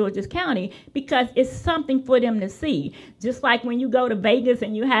Prince George's County, because it's something for them to see. Just like when you go to Vegas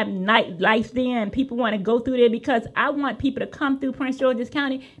and you have nightlife there and people want to go through there, because I want people to come through Prince George's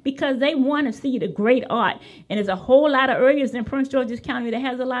County because they want to see the great art. And there's a whole lot of areas in Prince George's County that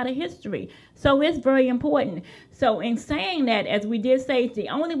has a lot of history. So it's very important. So in saying that, as we did say, the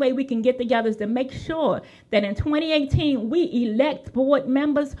only way we can get together is to make sure that in 2018 we elect board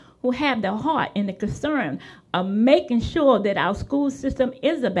members who have the heart and the concern of making sure that our school system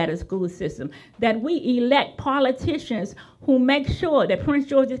is a better school system, that we elect politicians who make sure that Prince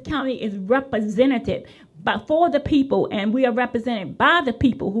George's County is represented for the people, and we are represented by the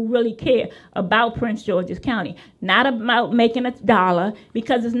people who really care about Prince George's County. Not about making a dollar,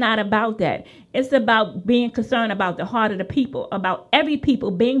 because it's not about that. It's about being concerned about the heart of the people, about every people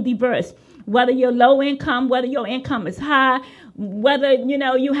being diverse, whether you're low income, whether your income is high, whether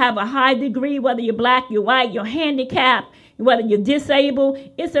you have a high degree, whether you're black, you're white, you're handicapped, whether you're disabled.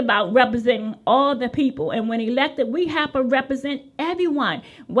 It's about representing all the people. And when elected, we have to represent everyone.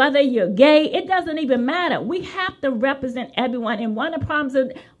 Whether you're gay, it doesn't even matter. We have to represent everyone. And one of the problems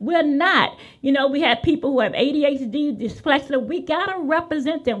is we're not. We have people who have ADHD, dyslexia. We got to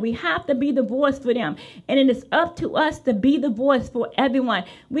represent them. We have to be the voice for them. And it is up to us to be the voice for everyone.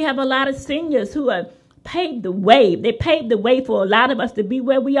 We have a lot of seniors who are paved the way. They paved the way for a lot of us to be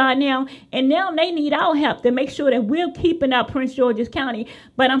where we are now. And now they need our help to make sure that we're keeping up Prince George's County.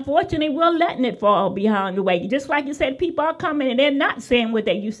 But unfortunately, we're letting it fall behind the way. Just like you said, people are coming and they're not saying what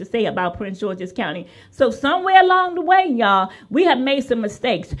they used to say about Prince George's County. So somewhere along the way, y'all, we have made some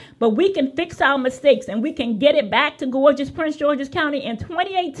mistakes. But we can fix our mistakes and we can get it back to gorgeous Prince George's County. In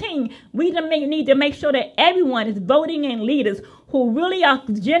 2018, we need to make sure that everyone is voting in leaders who really are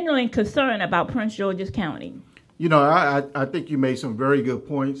genuinely concerned about Prince George's County. I think you made some very good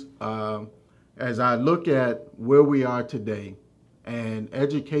points. As I look at where we are today, and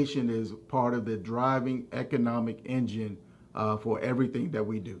education is part of the driving economic engine for everything that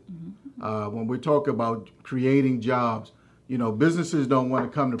we do. Mm-hmm. When we talk about creating jobs, businesses don't want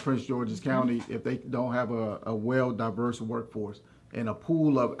to come to Prince George's County if they don't have a well-diverse workforce and a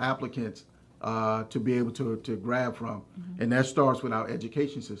pool of applicants to be able to grab from. Mm-hmm. And that starts with our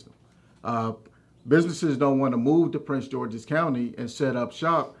education system. Businesses don't want to move to Prince George's County and set up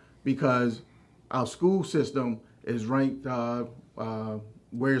shop because our school system is ranked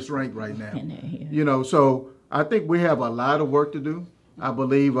where it's ranked right now. So I think we have a lot of work to do. I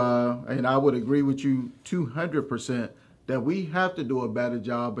believe, and I would agree with you 200%, that we have to do a better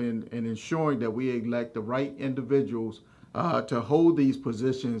job in ensuring that we elect the right individuals to hold these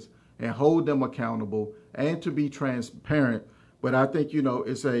positions and hold them accountable and to be transparent. But I think,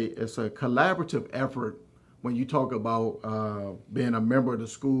 it's a collaborative effort when you talk about being a member of the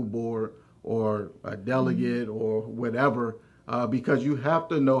school board or a delegate or whatever, because you have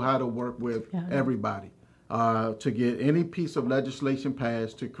to know how to work with everybody to get any piece of legislation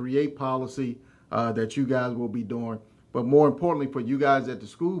passed, to create policy that you guys will be doing. But more importantly, for you guys at the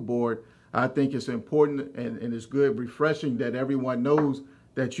school board, I think it's important and it's good, refreshing that everyone knows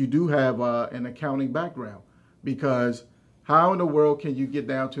that you do have an accounting background, because how in the world can you get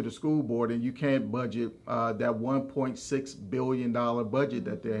down to the school board and you can't budget that $1.6 billion budget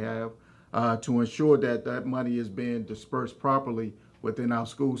that they have to ensure that that money is being dispersed properly within our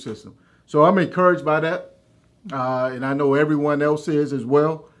school system? So I'm encouraged by that, and I know everyone else is as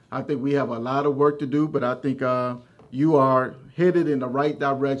well. I think we have a lot of work to do, but I think you are headed in the right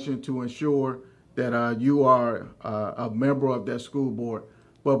direction to ensure that you are a member of that school board.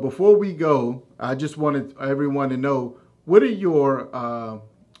 But before we go, I just wanted everyone to know, what are your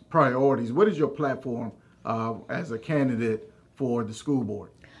priorities? What is your platform as a candidate for the school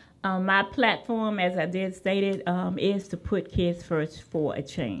board? My platform, as I did stated, is to put kids first for a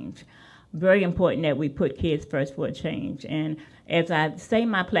change. Very important that we put kids first for a change. And as I say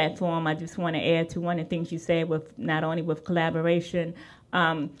my platform, I just want to add to one of the things you said, with not only with collaboration,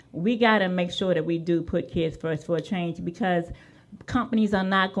 we got to make sure that we do put kids first for a change, because companies are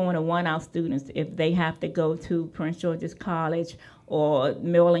not going to want our students if they have to go to Prince George's College or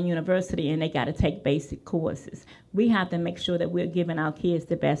Maryland University and they got to take basic courses. We have to make sure that we're giving our kids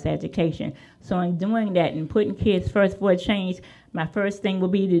the best education. So in doing that and putting kids first for a change, my first thing will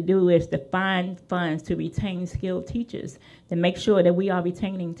be to do is to find funds to retain skilled teachers, to make sure that we are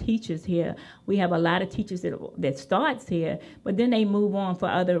retaining teachers here. We have a lot of teachers that starts here, but then they move on for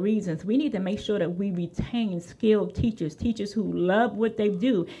other reasons. We need to make sure that we retain skilled teachers, teachers who love what they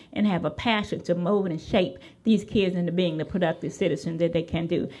do and have a passion to mold and shape these kids into being the productive citizens that they can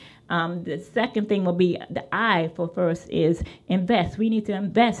do. The second thing will be, the I for first is invest. We need to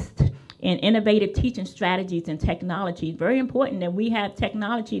invest in innovative teaching strategies and technology. Very important that we have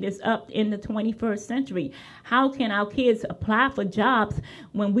technology that's up in the 21st century. How can our kids apply for jobs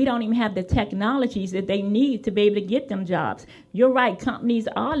when we don't even have the technologies that they need to be able to get them jobs? You're right, companies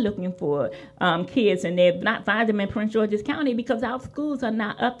are looking for kids, and they're not finding them in Prince George's County because our schools are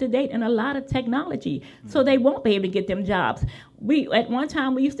not up to date in a lot of technology. So they won't be able to get them jobs. At one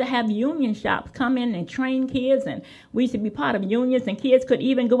time, we used to have union shops come in and train kids, and we used to be part of unions, and kids could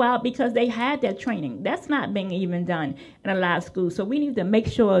even go out because they had that training. That's not being even done in a lot of schools. So we need to make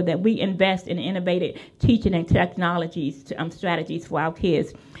sure that we invest in innovative teaching and technologies, strategies for our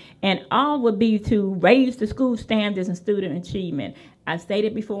kids. And all would be to raise the school standards and student achievement. I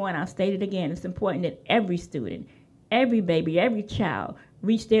stated before and I'll state it again, it's important that every student, every baby, every child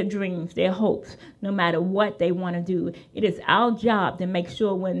reach their dreams, their hopes, no matter what they want to do. It is our job to make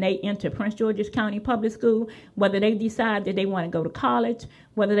sure when they enter Prince George's County Public School, whether they decide that they want to go to college,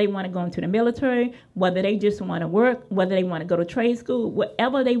 whether they want to go into the military, whether they just want to work, whether they want to go to trade school,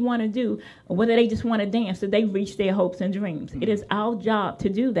 whatever they want to do, or whether they just want to dance, that they reach their hopes and dreams. It is our job to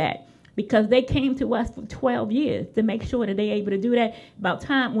do that, because they came to us for 12 years to make sure that they're able to do that. About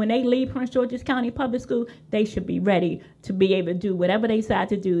time when they leave Prince George's County Public School, they should be ready to be able to do whatever they decide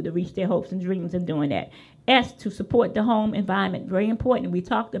to do to reach their hopes and dreams of doing that. S, to support the home environment. Very important. We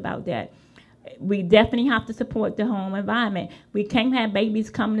talked about that. We definitely have to support the home environment. We can't have babies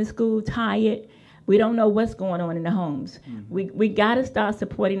coming to school tired. We don't know what's going on in the homes. We got to start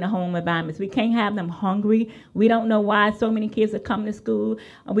supporting the home environments. We can't have them hungry. We don't know why so many kids are coming to school.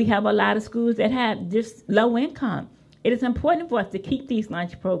 We have a lot of schools that have just low income. It is important for us to keep these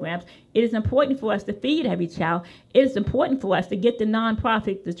lunch programs. It is important for us to feed every child. It is important for us to get the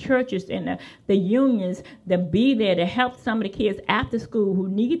nonprofits, the churches, and the unions to be there to help some of the kids after school who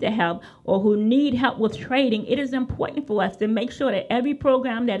need the help or who need help with trading. It is important for us to make sure that every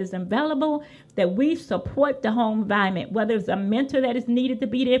program that is available, that we support the home environment, whether it's a mentor that is needed to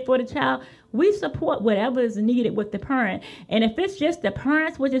be there for the child. We support whatever is needed with the parent. And if it's just the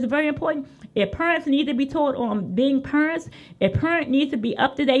parents, which is very important, if parents need to be taught on being parents, if parent needs to be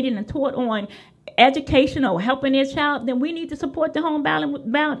up to date and taught on education or helping their child, then we need to support the home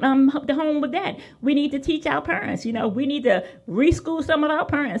the home with that. We need to teach our parents. We need to reschool some of our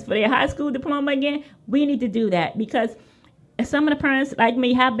parents for their high school diploma again. We need to do that, because And some of the parents, like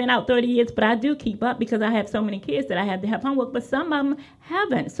me, have been out 30 years, but I do keep up because I have so many kids that I have to have homework, but some of them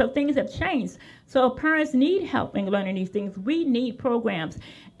haven't. So things have changed. So parents need help in learning these things. We need programs.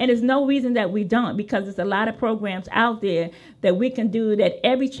 And there's no reason that we don't, because there's a lot of programs out there that we can do that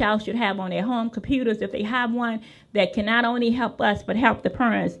every child should have on their home computers, if they have one, that can not only help us, but help the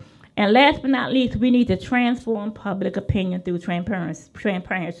parents. And last but not least, we need to transform public opinion through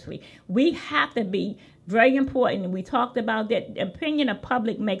transparency. We have to be very important. We talked about that. Opinion of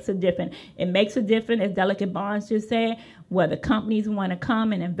public makes a difference. It makes a difference, as Delegate Barnes just said, whether companies want to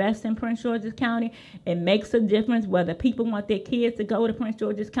come and invest in Prince George's County. It makes a difference whether people want their kids to go to Prince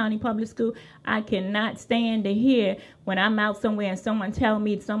George's County Public School. I cannot stand to hear when I'm out somewhere and someone tell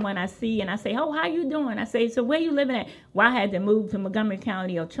me, someone I see, and I say, oh, how you doing? I say, so where you living at? Well, I had to move to Montgomery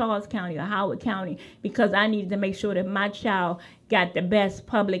County or Charles County or Howard County because I needed to make sure that my child got the best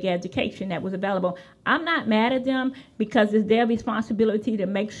public education that was available. I'm not mad at them because it's their responsibility to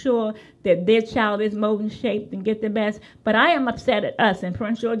make sure that their child is molded, shaped, and get the best. But I am upset at us in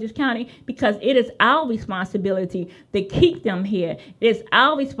Prince George's County because it is our responsibility to keep them here. It is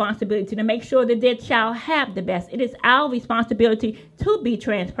our responsibility to make sure that their child have the best. It is our responsibility to be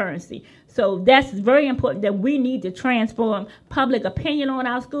transparency. So that's very important, that we need to transform public opinion on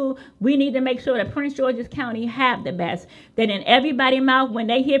our school. We need to make sure that Prince George's County have the best. That in everybody's mouth, when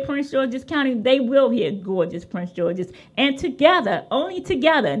they hear Prince George's County, they will hear gorgeous Prince George's. And together, only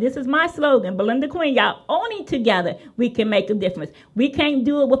together, and this is my slogan, Belinda Queen, y'all, only together we can make a difference. We can't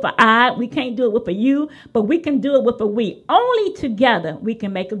do it with an I, we can't do it with a you, but we can do it with a we. Only together we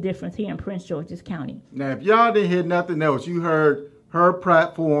can make a difference here in Prince George's County. Now, if y'all didn't hear nothing else, you heard her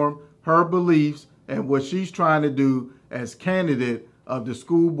platform, her beliefs, and what she's trying to do as candidate of the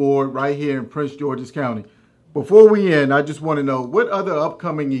school board right here in Prince George's County. Before we end, I just want to know what other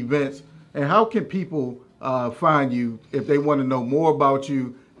upcoming events and how can people find you if they want to know more about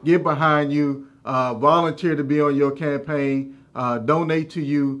you, get behind you, volunteer to be on your campaign, donate to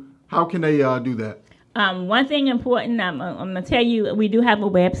you. How can they do that? One thing important, I'm going to tell you, we do have a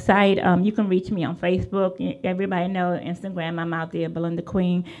website. You can reach me on Facebook. Everybody know Instagram, I'm out there, Belinda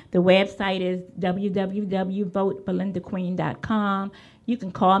Queen. The website is www.votebelindaqueen.com. You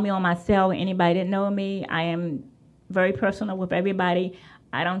can call me on my cell. Anybody that know me, I am very personal with everybody.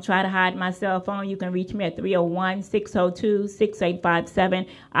 I don't try to hide my cell phone. You can reach me at 301-602-6857.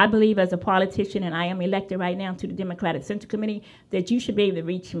 I believe as a politician, and I am elected right now to the Democratic Central Committee, that you should be able to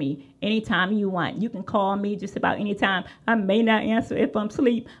reach me anytime you want. You can call me just about anytime. I may not answer if I'm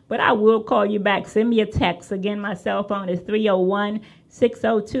asleep, but I will call you back. Send me a text. Again, my cell phone is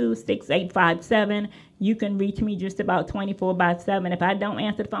 301-602-6857. You can reach me just about 24/7. If I don't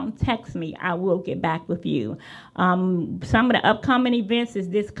answer the phone, text me. I will get back with you. Some of the upcoming events is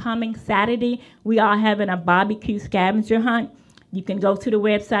this coming Saturday. We are having a barbecue scavenger hunt. You can go to the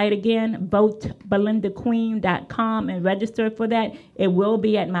website again, votebelindaqueen.com, and register for that. It will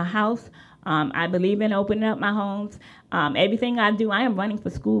be at my house. I believe in opening up my homes. Everything I do, I am running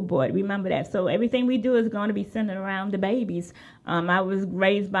for school board. Remember that. So everything we do is going to be centered around the babies. I was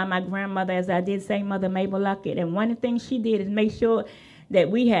raised by my grandmother, as I did say, Mother Mabel Luckett. And one of the things she did is make sure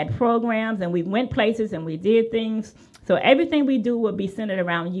that we had programs and we went places and we did things. So everything we do will be centered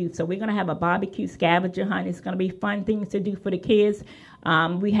around youth. So we're going to have a barbecue scavenger hunt. It's going to be fun things to do for the kids.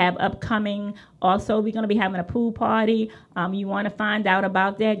 We have upcoming, also we're going to be having a pool party. You want to find out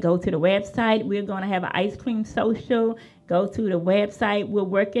about that, go to the website. We're going to have an ice cream social. Go to the website. We're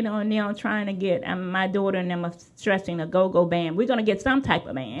working on now trying to get, my daughter and them are stressing a go-go band. We're going to get some type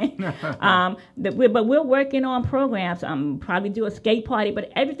of band. But we're working on programs. Probably do a skate party, but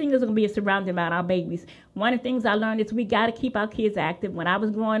everything is going to be surrounded about our babies. One of the things I learned is we got to keep our kids active. When I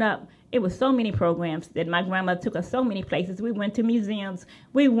was growing up, it was so many programs that my grandmother took us so many places. We went to museums.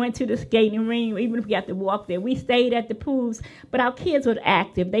 We went to the skating ring. Even if we had to walk there, we stayed at the pools. But our kids were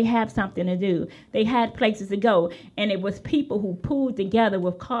active. They had something to do. They had places to go. And it was people who pooled together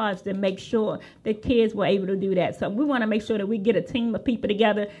with cars to make sure that kids were able to do that. So we want to make sure that we get a team of people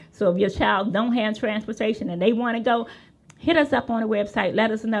together. So if your child don't have transportation and they want to go, hit us up on the website.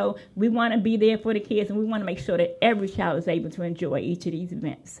 Let us know. We want to be there for the kids, and we want to make sure that every child is able to enjoy each of these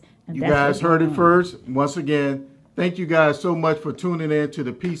events. And you guys heard it first. Once again, thank you guys so much for tuning in to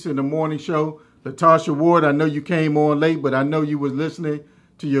the Peace in the Morning show. Latasha Ward, I know you came on late, but I know you was listening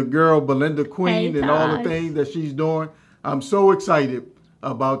to your girl, Belinda Queen, and all the things that she's doing. I'm so excited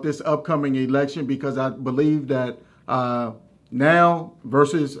about this upcoming election because I believe that now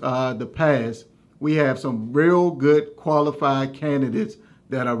versus the past, we have some real good qualified candidates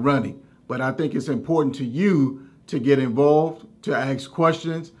that are running. But I think it's important to you to get involved, to ask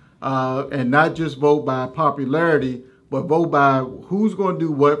questions, and not just vote by popularity, but vote by who's going to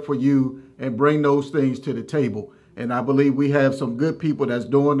do what for you and bring those things to the table. And I believe we have some good people that's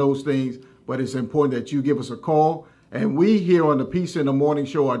doing those things, but it's important that you give us a call. And we here on the Peace in the Morning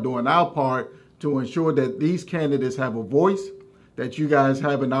Show are doing our part to ensure that these candidates have a voice, that you guys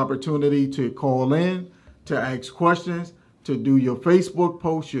have an opportunity to call in, to ask questions, to do your Facebook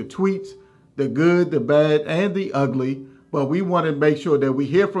posts, your tweets, the good, the bad, and the ugly. But we want to make sure that we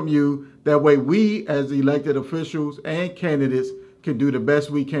hear from you. That way we, as elected officials and candidates, can do the best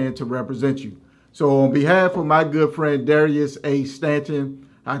we can to represent you. So on behalf of my good friend Darius A. Stanton,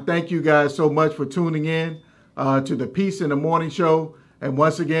 I thank you guys so much for tuning in to the Peace in the Morning Show. And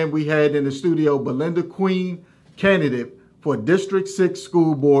once again, we had in the studio Belinda Queen, candidate for District 6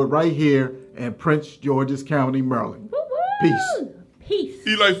 School Board right here in Prince George's County, Maryland. Peace. Peace.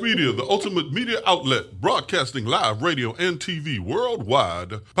 E-Life Media, the ultimate media outlet, broadcasting live radio and TV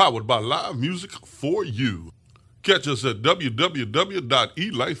worldwide, powered by live music for you. Catch us at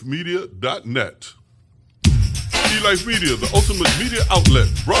www.elifemedia.net. E-Life Media, the ultimate media outlet,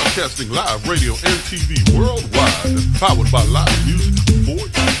 broadcasting live radio and TV worldwide, powered by live music for you.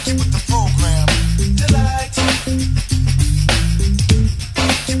 Keep with the program. Delight.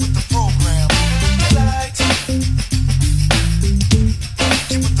 Keep with the program. Delight.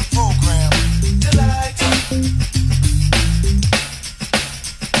 Keep with the program. Delight.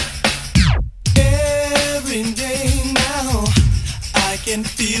 Every day now, I can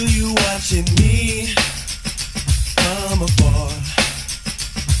feel you watching me from afar,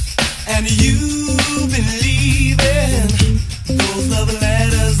 and you've been leaving those love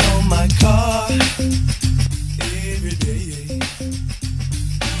letters on my car every day.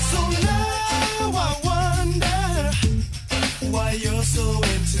 So now I wonder why you're so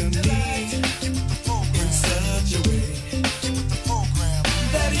into me in such a way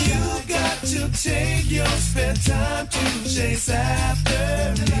that you got to take your spare time to chase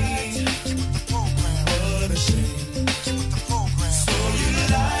after me. What a shame. So you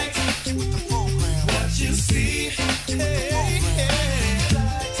like what you see. Hey,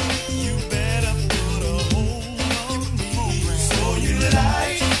 you better put a hold on me. So you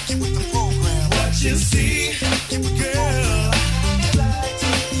like what you see, girl.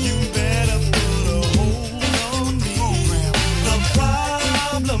 You better put a hold on me. The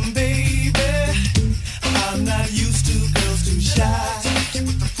problem, baby, I'm not used to girls too shy to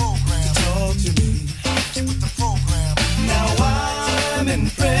talk to me. Now I'm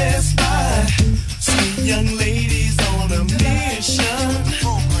impressed by sweet young ladies on a mission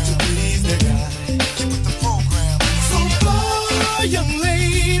to please their guy. So for young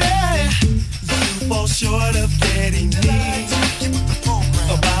lady, you fall short of getting me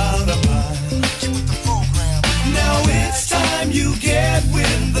about a mile. Now it's time you get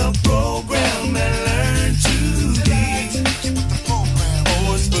with the program and learn to lead.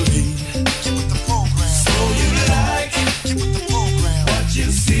 Always believe. So you like what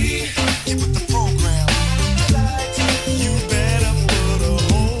you see. You better put a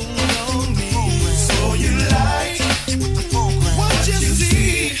hold on me. So you like what you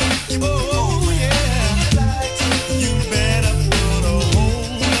see. Oh yeah. You better put a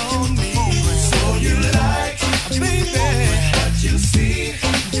hold on me. So you like, baby, what you see,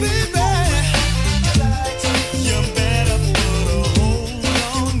 baby. You better put a hold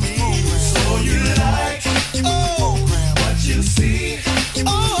on me. So you like, oh, what you see,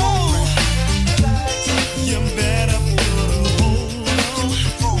 oh, you better put a hold on.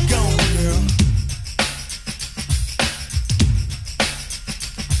 Go on, girl.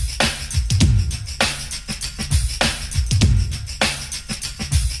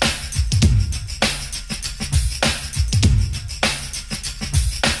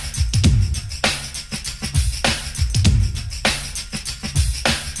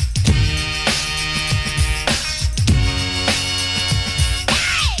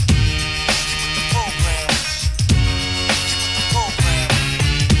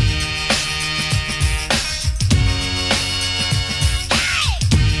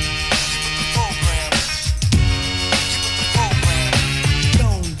 Go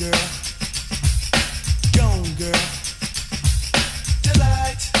on, girl. Go on, girl.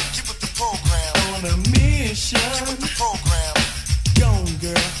 Delight. Keep with the program. On a mission. Keep with the program. Go on,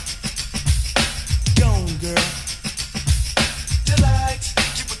 girl. Go on, girl. Delight.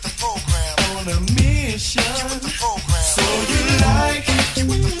 Keep with the program. On a mission. Keep with the program. So you like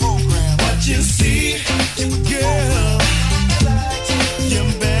what you see, girl. You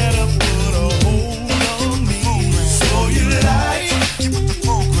better put a hold on me. So you like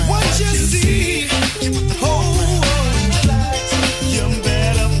what you see. Oh, you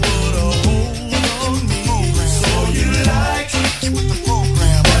better put a hold on me. So you like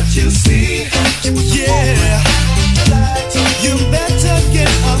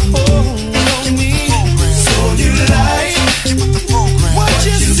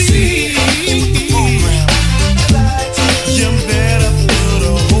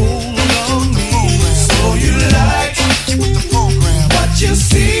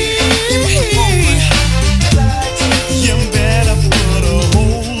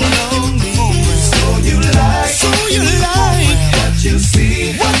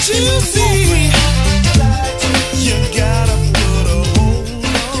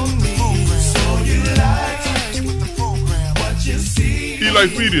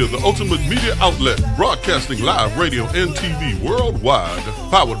E-Life Media, the ultimate media outlet, broadcasting live radio and TV worldwide,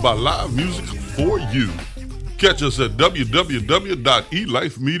 powered by live music for you. Catch us at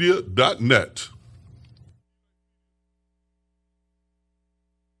www.elifemedia.net.